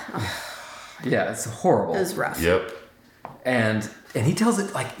 Yeah. Yeah, it's horrible. It was rough. Yep. And he tells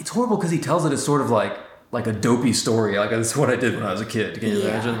it like it's horrible because he tells it as sort of like a dopey story. Like, this is what I did when I was a kid. Can you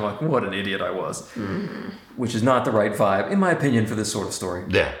imagine? Like, what an idiot I was. Which is not the right vibe, in my opinion, for this sort of story.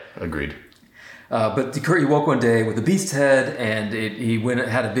 Yeah, agreed. But he woke one day with a beast's head, and he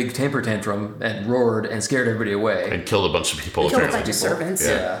had a big temper tantrum and roared and scared everybody away. And killed a bunch of people. Killed a bunch of servants.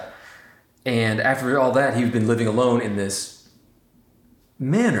 Yeah. And after all that, he's been living alone in this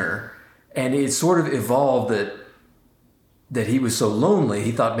manor, and it sort of evolved that he was so lonely,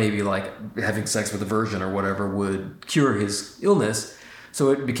 he thought maybe like having sex with a virgin or whatever would cure his illness.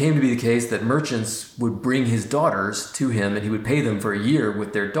 So it became to be the case that merchants would bring his daughters to him, and he would pay them for a year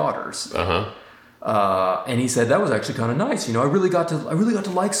with their daughters. And he said that was actually kind of nice. I really got to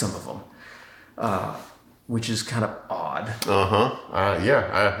like some of them, which is kind of odd.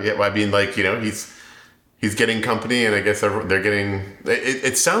 Yeah. I mean, like, he's getting company, and I guess they're getting.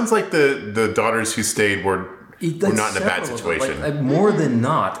 It sounds like the daughters who stayed were not in a bad situation. Like, more than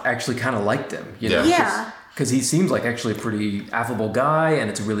not, actually kind of liked him. Yeah. Because he seems like actually a pretty affable guy, and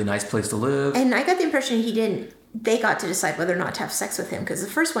it's a really nice place to live. And I got the impression they got to decide whether or not to have sex with him, because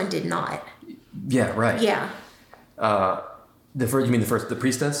the first one did not. Yeah, right. Yeah. You mean the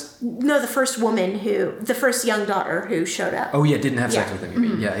priestess? No, the first young daughter who showed up. Oh yeah, didn't have sex with him. You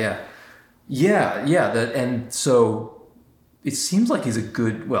mean? Yeah. And so it seems like he's a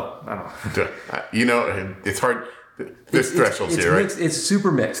good. Well, I don't know. It's hard. There's thresholds here, right? Mixed, it's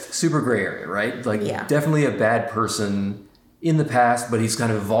super mixed, super gray area, right? Like, definitely a bad person in the past, but he's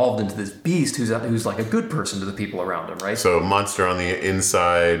kind of evolved into this beast who's like a good person to the people around him, right? So monster on the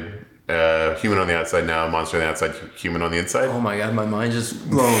inside, human on the outside now, monster on the outside, human on the inside. Oh my god, my mind just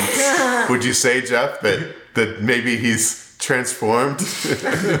blown. Would you say, Jeff, that maybe he's transformed,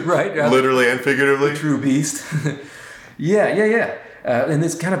 Right? literally and figuratively? True beast. yeah. And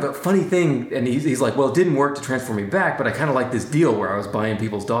it's kind of a funny thing, and he's like, well, it didn't work to transform me back, but I kind of like this deal where I was buying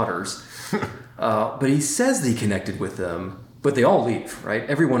people's daughters. But he says that he connected with them, but they all leave, right?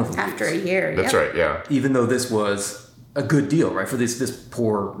 Every one of them After a leaves. year. That's yep. right. Yeah. Even though this was a good deal, right? For this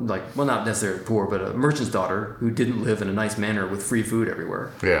poor, like, well, not necessarily poor, but a merchant's daughter who didn't live in a nice manner with free food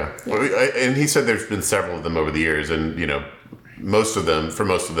everywhere. Yeah. Well, and he said there's been several of them over the years, and most of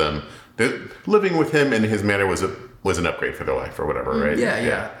them, living with him in his manner was an upgrade for their life or whatever, right?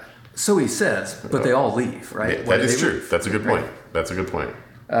 Yeah. So he says, but they all leave, right? Yeah, Why that do is they true. leave? That's a good Right. point. That's a good point.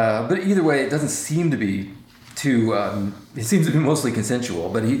 But either way, it doesn't seem to be too. It seems to be mostly consensual,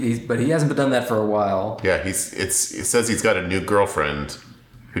 but he hasn't done that for a while. Yeah, it says he's got a new girlfriend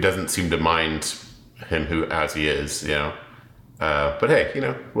who doesn't seem to mind him as he is, But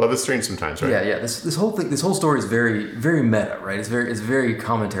hey, love is strange sometimes, right? Yeah. This whole story is very, very meta, right? It's very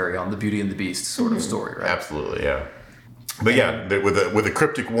commentary on the Beauty and the Beast sort of story, right? Absolutely, yeah. But yeah, with a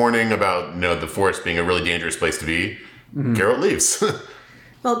cryptic warning about the forest being a really dangerous place to be, Geralt leaves.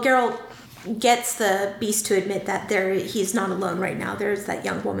 Well, Geralt gets the beast to admit that he's not alone right now. There's that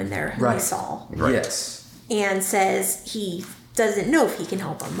young woman there who he Right. saw. Right. Yes. And says he doesn't know if he can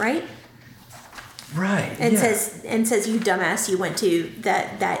help him, right? Right. And yeah. says you dumbass, you went to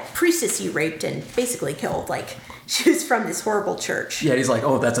that priestess you raped and basically killed. Like, she was from this horrible church. Yeah, he's like,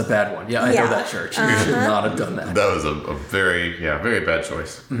 oh, that's a bad one. Yeah, I Yeah. know that church. You should not have done that. That was a very bad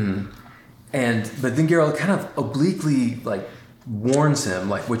choice. But then Geralt kind of obliquely like warns him,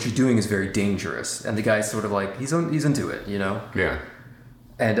 like, what you're doing is very dangerous. And the guy's sort of like, he's into it, Yeah.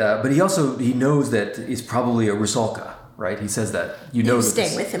 And but he knows that it's probably a Rusalka, right? He says that He's that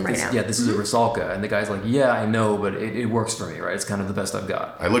staying with him right now. Yeah, this is a Rusalka, and the guy's like, yeah, I know, but it works for me, right? It's kind of the best I've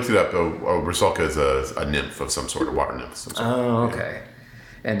got. I looked it up. Rusalka is a nymph of some sort, a water nymph of some sort. Oh, okay.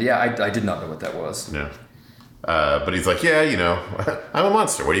 And yeah, I did not know what that was. Yeah. But he's like, I'm a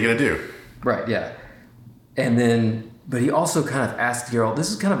monster. What are you going to do? Right, yeah. And then, but he also kind of asked Geralt,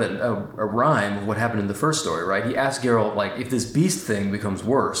 this is kind of a rhyme of what happened in the first story, right? He asked Geralt, like, if this beast thing becomes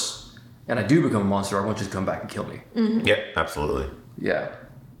worse, and I do become a monster, I want you to come back and kill me. Mm-hmm. Yeah, absolutely. Yeah.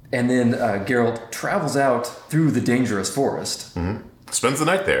 And then Geralt travels out through the dangerous forest. Mm-hmm. Spends the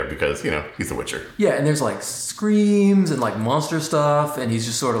night there because, he's the Witcher. Yeah, and there's like screams and like monster stuff, and he's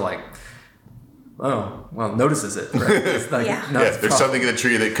just sort of like, oh, well, notices it. Right? It's like, Yeah. not his There's problem. something in the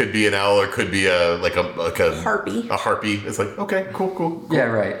tree that could be an owl or could be a Harpy. A harpy. It's like, okay, cool. Yeah,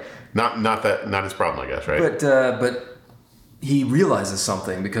 right. Not his problem, I guess, right? But he realizes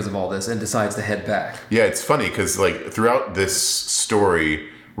something because of all this and decides to head back. Yeah, it's funny because like throughout this story,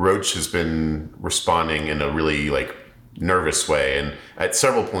 Roach has been responding in a really like nervous way, and at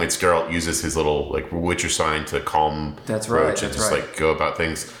several points, Geralt uses his little like Witcher sign to calm That's right, Roach and that's just right. like go about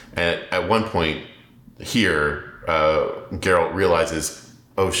things. And at one point here, Geralt realizes,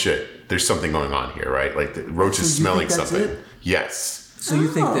 oh shit, there's something going on here, right? Like Roach So is you smelling think that's something. it? Yes. So you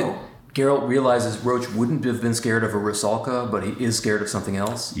think that Oh. Geralt realizes Roach wouldn't have been scared of a Rusalka, but he is scared of something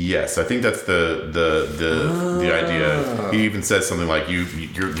else? Yes, I think that's the idea. He even says something like,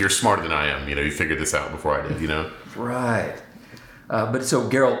 "You're smarter than I am. You figured this out before I did. Right. But so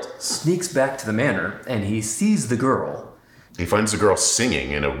Geralt sneaks back to the manor, and he sees the girl He finds the girl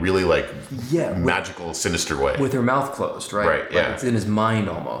singing in a really like Yeah, with- magical, sinister way. with her mouth closed, right? Right, Like, yeah. it's in his mind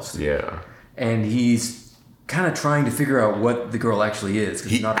almost. Yeah, And he's kind of trying to figure out what the girl actually is. 'cause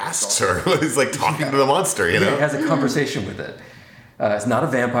he it's not a asks Rusalka. her. He's like talking to the monster. Yeah, he has a conversation with it. It's not a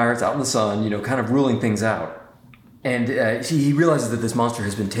vampire. It's out in the sun, kind of ruling things out. And he realizes that this monster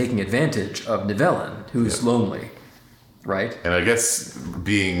has been taking advantage of Nivellen, who's lonely, right? And I guess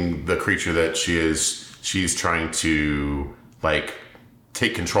being the creature that she is, she's trying to like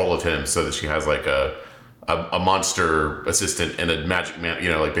take control of him so that she has like a monster assistant and a magic man,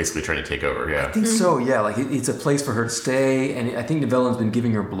 like basically trying to take over. Yeah. I think so, yeah. Like it's a place for her to stay, and I think Nivellen's been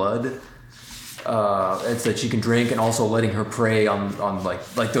giving her blood, and so that she can drink, and also letting her prey on like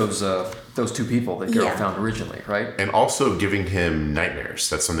those two people that Geralt Yeah. found originally, right? And also giving him nightmares.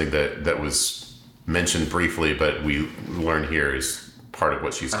 That's something that was mentioned briefly, but we learn here is part of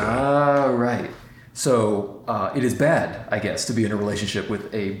what she's doing. Ah, right. So it is bad, I guess, to be in a relationship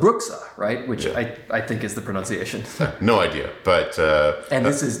with a Bruxa, right? Which Yeah. I think is the pronunciation. No idea, but And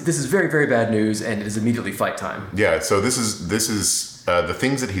this is very, very bad news, and it is immediately fight time. yeah. So this is the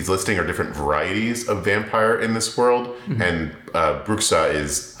things that he's listing are different varieties of vampire in this world, and Bruxa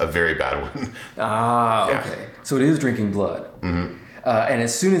is a very bad one. Okay. So it is drinking blood. Mm-hmm. And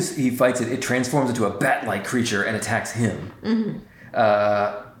as soon as he fights it, it transforms into a bat-like creature and attacks him.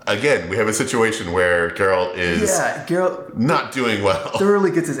 Mm-hmm. Again, we have a situation where Geralt is Geralt not doing well.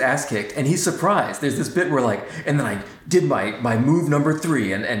 Thoroughly gets his ass kicked, and he's surprised. There's this bit where and then I did my move number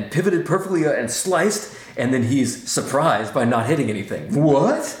 3 and pivoted perfectly and sliced, and then he's surprised by not hitting anything.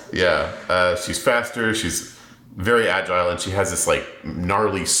 What? Yeah, she's faster, she's very agile, and she has this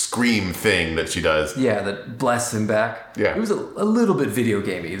gnarly scream thing that she does. Yeah, that blasts him back. Yeah. It was a little bit video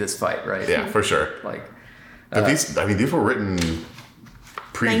gamey, this fight, right? Yeah, for sure. But these were written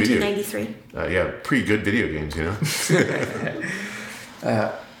pre-video. 1993. Pre-good video games,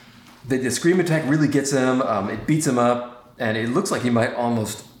 The scream attack really gets him. It beats him up, and it looks like he might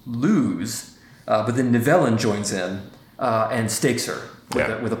almost lose. But then Nivellen joins in and stakes her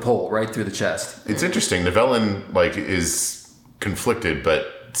with a pole right through the chest. It's interesting. Nivellen is conflicted, but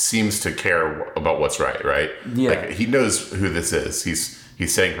seems to care about what's right? Yeah. He knows who this is.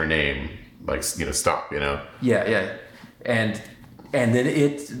 He's saying her name, stop, Yeah. And then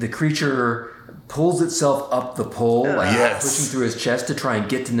the creature pulls itself up the pole, pushing through his chest to try and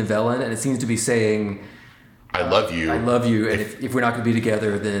get to Nivellen, and it seems to be saying, I love you. I love you, and if we're not going to be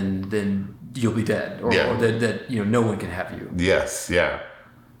together, then you'll be dead, or that no one can have you. Yes, yeah.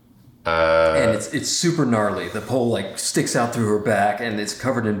 And it's super gnarly. The pole sticks out through her back, and it's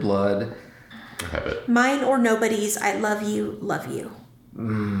covered in blood. I have it. Mine or nobody's. I love you, love you.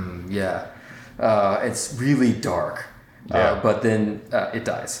 Yeah, it's really dark. Yeah. But then it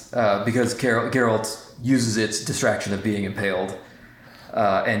dies because Geralt uses its distraction of being impaled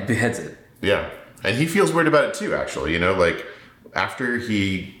and beheads it. Yeah, and he feels weird about it too. Actually, after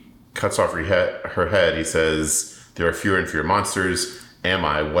he cuts off her head, he says, "There are fewer and fewer monsters. Am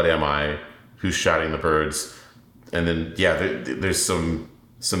I? What am I? Who's shouting the birds?" And then there's some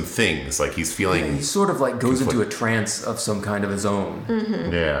things he's feeling. He sort of goes into a trance of some kind of his own.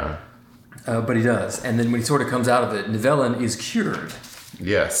 Mm-hmm. Yeah. But he does, and then when he sort of comes out of it, Nivellen is cured.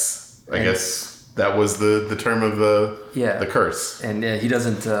 Yes, I guess that was the term of the curse. And he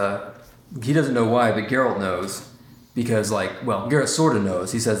doesn't know why, but Geralt knows because Geralt sort of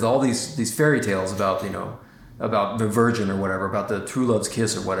knows. He says all these fairy tales about about the virgin or whatever, about the true love's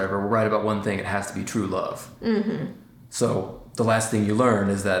kiss or whatever. We're right about one thing: it has to be true love. Mm-hmm. So the last thing you learn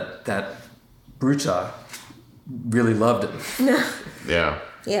is that Bruxa really loved him. Yeah.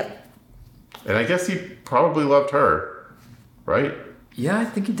 Yep. And I guess he probably loved her, right? Yeah, I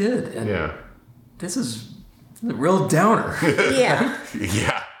think he did. And yeah. This is a real downer. Yeah.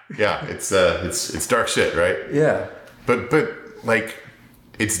 Yeah. It's dark shit, right? Yeah. But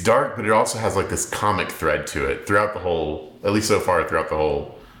it's dark, but it also has this comic thread to it throughout the whole, at least so far throughout the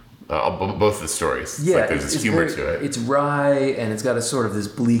whole, both the stories. Yeah. There's this humor to it. It's wry and it's got a sort of this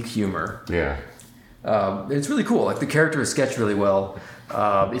bleak humor. Yeah. It's really cool. The character is sketched really well.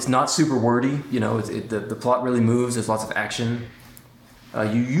 It's not super wordy, the plot really moves. There's lots of action.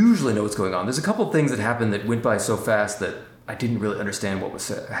 You usually know what's going on. There's a couple of things that happened that went by so fast that I didn't really understand what was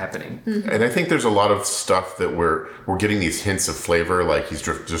happening. Mm-hmm. And I think there's a lot of stuff that we're getting these hints of flavor, he's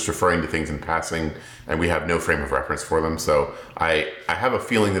just referring to things in passing, and we have no frame of reference for them. So I have a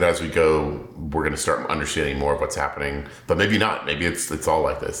feeling that as we go, we're going to start understanding more of what's happening. But maybe not. Maybe it's all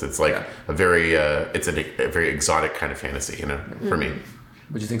like this. It's a very it's a very exotic kind of fantasy, for me.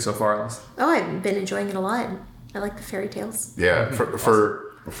 What do you think so far, Alice? Oh, I've been enjoying it a lot. I like the fairy tales. Yeah,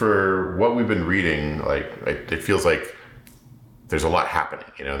 for what we've been reading, it feels like there's a lot happening.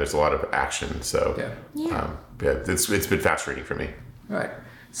 There's a lot of action. So it's been fast reading for me. All right.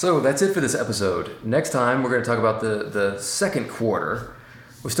 So that's it for this episode. Next time, we're going to talk about the second quarter.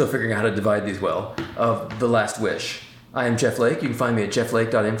 We're still figuring out how to divide these well, of The Last Wish. I am Jeff Lake. You can find me at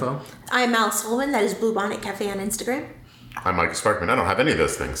jefflake.info. I'm Alice Sullivan. That is Blue Bonnet Cafe on Instagram. I'm Micah Sparkman. I don't have any of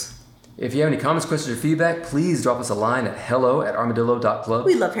those things. If you have any comments, questions, or feedback, please drop us a line at hello@armadillo.club.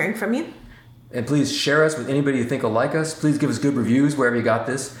 We love hearing from you. And please share us with anybody you think will like us. Please give us good reviews wherever you got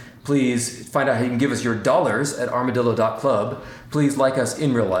this. Please find out how you can give us your dollars at armadillo.club. Please like us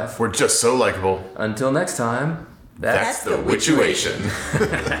in real life. We're just so likable. Until next time, that's the witchuation.